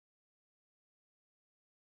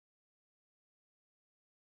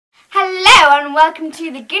Hello and welcome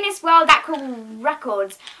to the Guinness World Aqua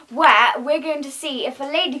Records, where we're going to see if a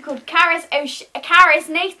lady called Caris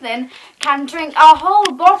Nathan can drink a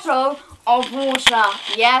whole bottle of water.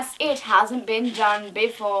 Yes, it hasn't been done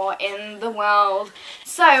before in the world.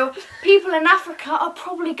 So, people in Africa are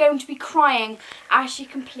probably going to be crying as she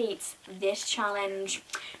completes this challenge.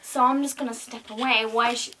 So I'm just going to step away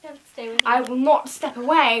while she... I will not step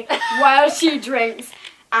away while she drinks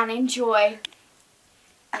and enjoy.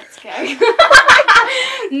 Let's go.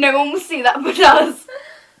 No one will see that but us.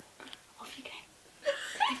 Off you go.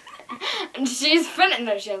 And she's finished.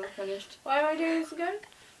 No, she hasn't finished. Why am I doing this again?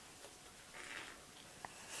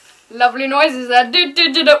 Lovely noises there. Let's go,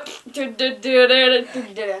 darling.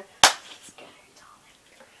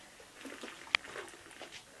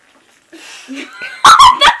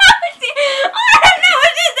 I don't know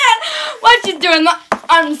what she did. While she's doing that,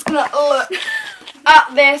 I'm just gonna look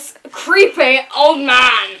at this creepy old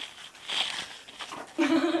man.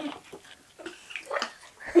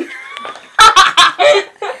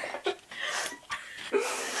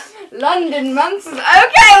 London months.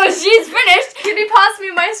 Okay, well she's finished. Can you pass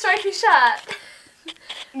me my stripy shirt?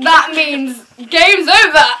 That means game's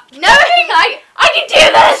over. No, I can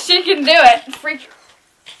do this. She can do it. Freak.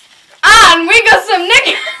 And we got some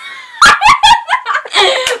Nick.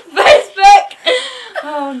 Facebook.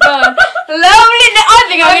 Oh god. Lovely. I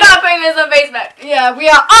think I'm not putting this on Facebook. Yeah, we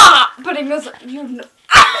are putting this.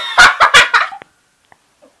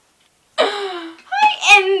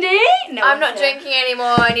 Hi, Indy. No, I'm not drinking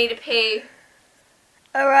anymore. I need a pee.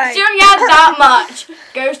 Alright. She only had that much.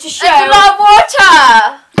 Goes to show. That's a lot of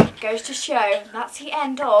water. Goes to show. That's the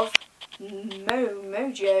end of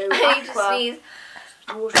Mojo. I need to sneeze.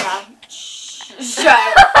 Water show.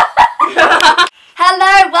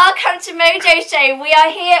 Hello, welcome to Mojo Show. We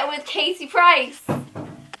are here with Katie Price.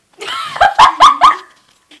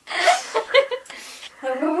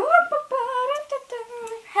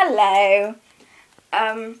 Hello.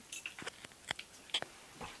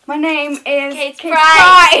 My name is Katie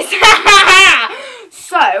Price.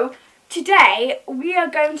 So, today we are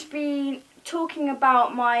going to be talking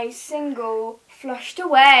about my single, Flushed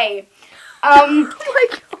Away. Oh my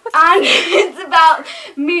god. And it's about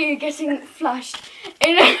me getting flushed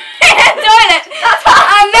in a toilet.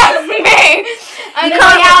 And that's me. And You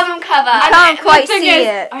can't the album cover. I can't quite see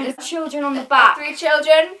it. I had children on the back. 3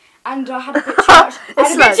 children. And I had a bit too much. I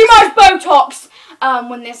had a bit too much Botox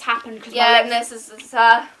when this happened. Yeah, and this is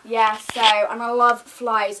yeah. So, and I love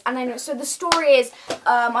flies. And then, so the story is,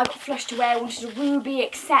 I got flushed away. I wanted a ruby,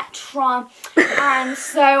 etc. And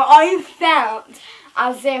so I felt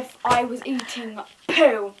as if I was eating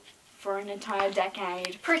poo for an entire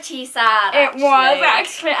decade. Pretty sad. It was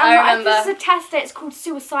actually. I remember. This is a test. It's called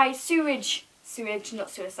sewage, not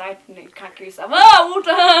suicide. No, you can't kill yourself. Oh,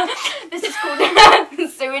 water. This is called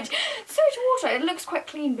sewage water. It looks quite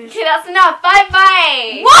clean, but Okay, that's enough. Bye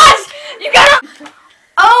bye. what? You gotta.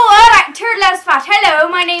 Oh, alright. Turd less fat. Hello,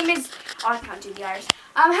 my name is. Oh, I can't do the Irish.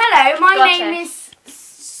 Hello, my name is.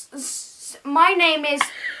 My name is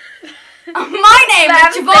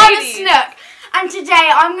Javana Snook, and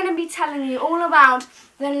today I'm going to be telling you all about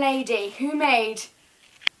the lady who made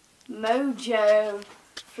Mojo,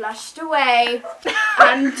 Flushed Away,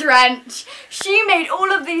 and Drench. She made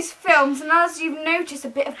all of these films, and as you've noticed, a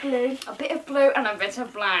bit of blue, and a bit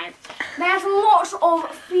of black. There's a lot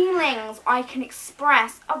of feelings I can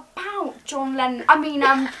express about John Lennon.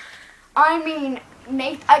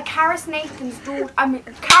 Caris Nathan's daughter.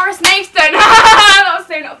 Caris Nathan. That was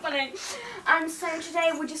so not funny. And so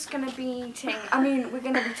today we're just gonna be we're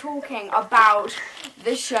gonna be talking about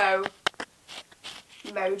the show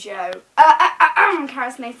Mojo.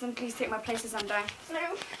 Caris Nathan, please take my place as I'm dying.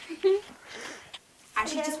 No. And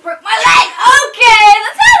she just broke my leg. Okay,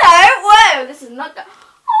 that's hello. Whoa, this is not good.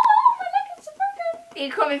 Oh, my leg is so broken.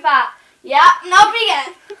 You call me fat? Yeah, not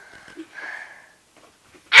vegan.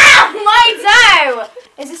 My toe!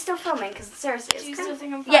 Is it still filming? Because seriously, it's still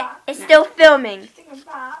think I'm fat? Yeah, it's still filming.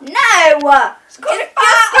 No! You're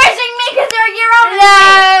squishing me because you're on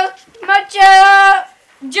Hello! Mojo!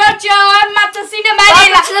 Jojo, I'm Martina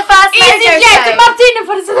Welcome to the first Mojo Show. Martina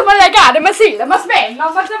for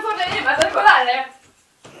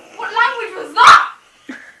What language was that?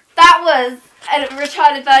 That was a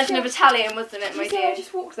retarded version of Italian, wasn't it, my dear? I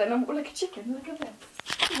just walked then, I'm like a chicken, look at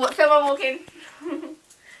this. What film am I walking?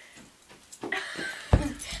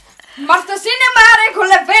 Basta cinemare con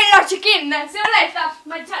le belle cicchine, se volete,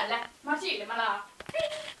 Marcella, Marcella, ma la.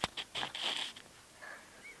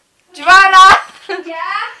 Joanna!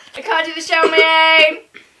 Yeah? I can't do the show on my own.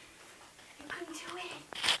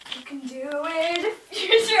 You can do it if you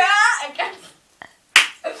try, I guess.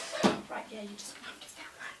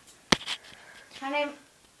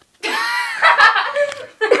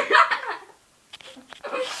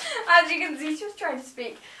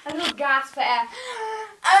 speak. A little gasp for air.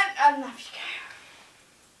 And off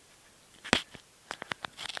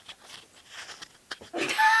you go.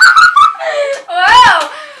 Wow.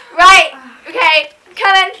 Right. Okay.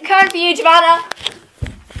 Coming for you, Giovanna.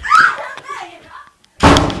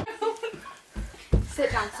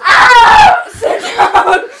 Sit down. Ow! Sit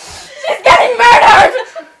down. She's getting murdered.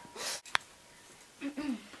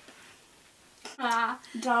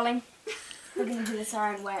 Darling, we're going to do this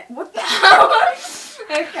iron way. What the hell?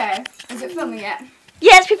 Okay. Is it filming yet?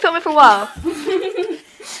 Yeah, it's been filming for a while.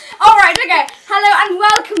 Alright, okay. Hello and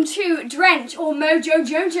welcome to Drench or Mojo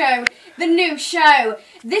Jojo, the new show.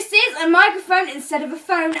 This is a microphone instead of a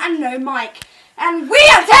phone and no mic. And we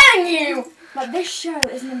are telling you that this show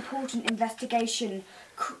is an important investigation.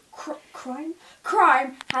 Crime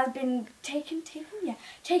has been taken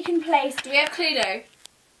place. Do we have Cluedo?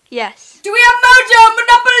 Yes. Do we have Mojo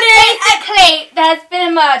Monopoly? Basically, there's been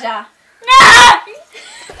a murder. No!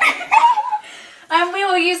 And we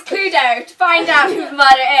will use Cluedo to find out who the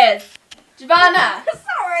murder is. Giovanna.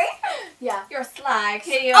 Sorry. Yeah. You're a slag.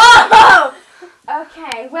 Here you are. Oh!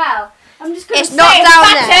 Okay, well, I'm just going to It's not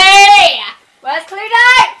down there. Where's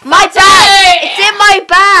Cluedo? My bag. It's in my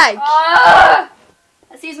bag.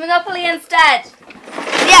 Let's use Monopoly instead.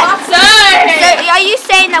 Yeah. So are you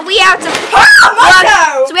saying that we have to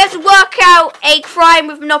so we have to work out a crime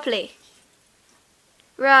with Monopoly?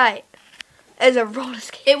 Right. There's a roller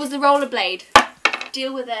skate. It was the rollerblade.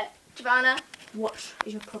 Deal with it. Giovanna. What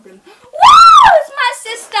is your problem? Whoa! It's my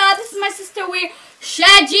sister. This is my sister. We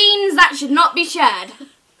share genes that should not be shared.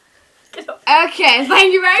 Okay,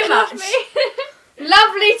 thank you very much.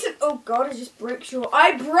 Lovely to. Oh God, I just broke your.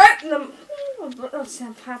 I broke them. Oh,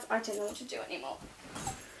 pads. I don't know what to do anymore.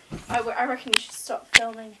 I reckon you should stop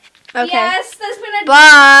filming. Okay. Yes, there's been a.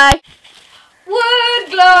 Bye. Wood,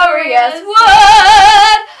 glorious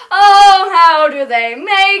wood. Oh, how do they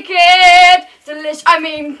make it? Delicious. I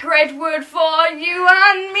mean, great wood for you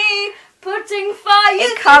and me. Putting fire.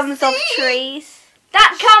 It comes off trees.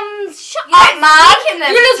 That comes. Shut You up, don't man! speak in this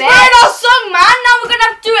You just bit. ruined our song, man. Now we're gonna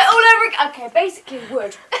have to do it all over again. Okay, basically,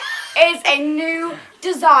 wood is a new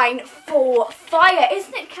design for fire,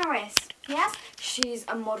 isn't it, Karis? Yes. She's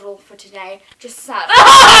a model for today. Just sad.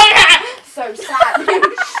 So sad.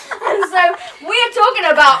 And so we're talking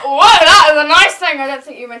about. Whoa, that is a nice thing. I don't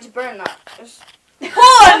think you meant to burn that. Just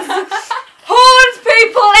horns. Horns,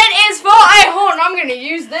 people! It is for a horn. I'm gonna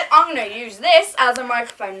use this as a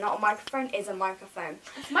microphone. Not a microphone, is a microphone.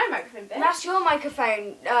 That's my microphone, bitch. That's your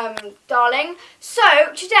microphone, darling. So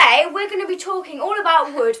today we're gonna be talking all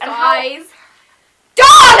about wood and Guys.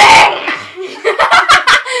 darling,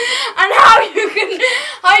 and how you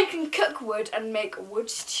can cook wood and make wood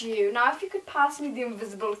stew. Now, if you could pass me the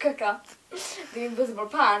invisible cooker, the invisible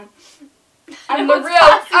pan. And the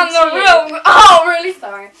real, oh really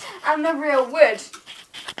sorry, and the real wood.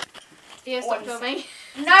 You stop filming.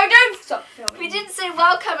 No, don't stop filming. We didn't say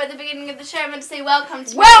welcome at the beginning of the show. I meant to say welcome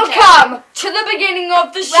to Mojo. Welcome to the beginning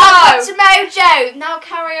of the show. Welcome to Mojo. Now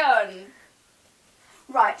carry on.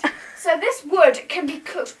 Right, so this wood can be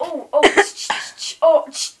cooked.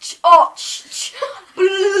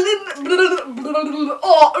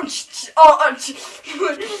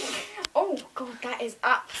 Oh God, that is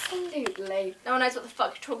absolutely. No one knows what the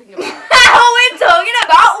fuck you're talking about. We're talking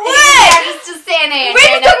about wood. Yeah, just saying it.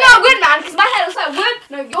 We're just talking about wood, man, because my hair looks like wood.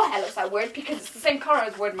 No, your hair looks like wood because it's the same colour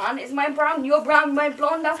as wood, man. It's my brown, your brown, my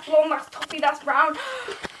blonde, that's toffee, that's brown.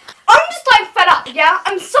 I'm just like fed up, yeah?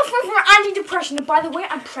 I'm suffering from anti-depression, and by the way,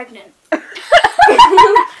 I'm pregnant.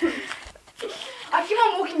 I keep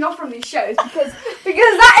on walking off from these shows because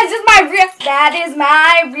that is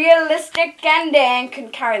my realistic ending.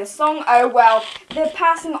 Couldn't carry the song. Oh well. They're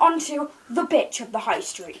passing on to the bitch of the high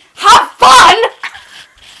street. Have fun!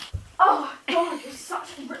 Oh God, you're such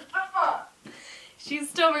a She's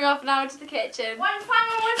storming off now into the kitchen. One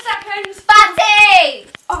second. Fatty!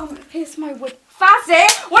 Here's my wood. Fatty?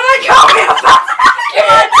 What did I call me a fatty?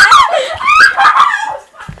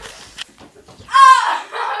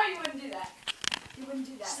 You wouldn't do that. You wouldn't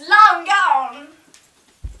do that. It's long gone.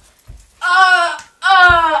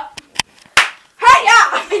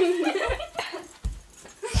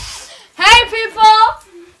 Hey people!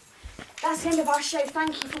 That's the end of our show.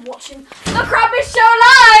 Thank you for watching the Crabbish Show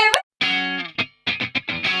live!